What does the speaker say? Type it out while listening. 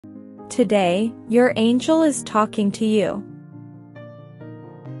Today, your angel is talking to you.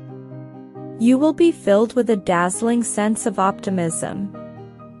 You will be filled with a dazzling sense of optimism.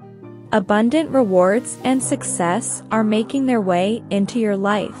 Abundant rewards and success are making their way into your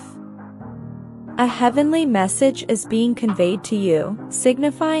life. A heavenly message is being conveyed to you,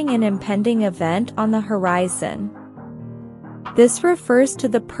 signifying an impending event on the horizon. This refers to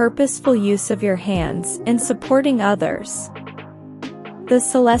the purposeful use of your hands in supporting others. The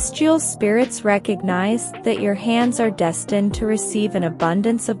celestial spirits recognize that your hands are destined to receive an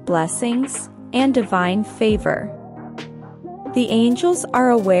abundance of blessings and divine favor. The angels are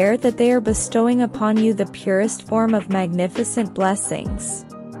aware that they are bestowing upon you the purest form of magnificent blessings.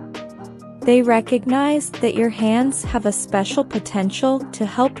 They recognize that your hands have a special potential to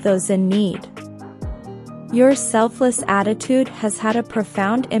help those in need. Your selfless attitude has had a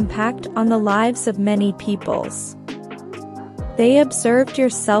profound impact on the lives of many peoples. They observed your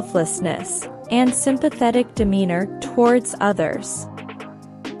selflessness and sympathetic demeanor towards others.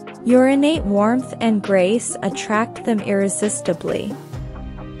 Your innate warmth and grace attract them irresistibly.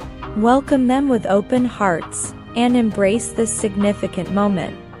 Welcome them with open hearts and embrace this significant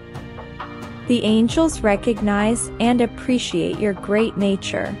moment. The angels recognize and appreciate your great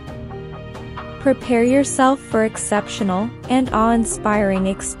nature. Prepare yourself for exceptional and awe-inspiring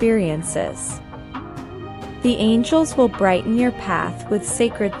experiences. The angels will brighten your path with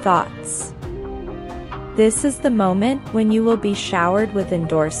sacred thoughts. This is the moment when you will be showered with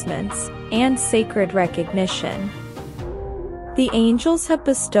endorsements and sacred recognition. The angels have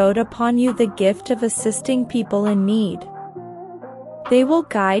bestowed upon you the gift of assisting people in need. They will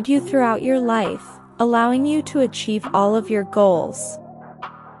guide you throughout your life, allowing you to achieve all of your goals.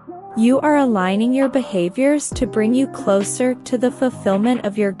 You are aligning your behaviors to bring you closer to the fulfillment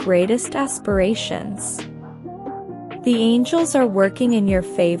of your greatest aspirations. The angels are working in your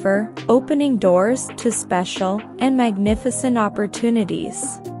favor, opening doors to special and magnificent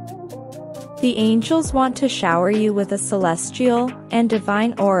opportunities. The angels want to shower you with a celestial and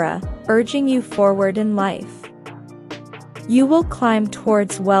divine aura, urging you forward in life. You will climb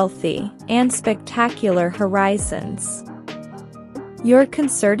towards wealthy and spectacular horizons. Your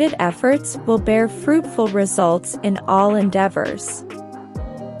concerted efforts will bear fruitful results in all endeavors.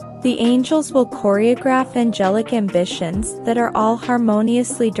 The angels will choreograph angelic ambitions that are all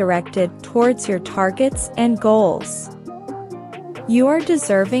harmoniously directed towards your targets and goals. You are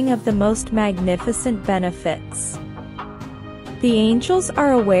deserving of the most magnificent benefits. The angels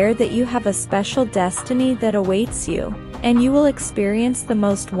are aware that you have a special destiny that awaits you, and you will experience the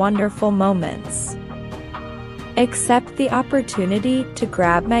most wonderful moments. Accept the opportunity to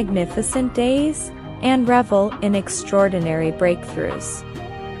grab magnificent days and revel in extraordinary breakthroughs.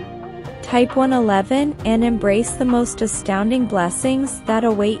 Type 111 and embrace the most astounding blessings that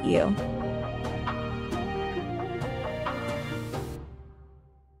await you.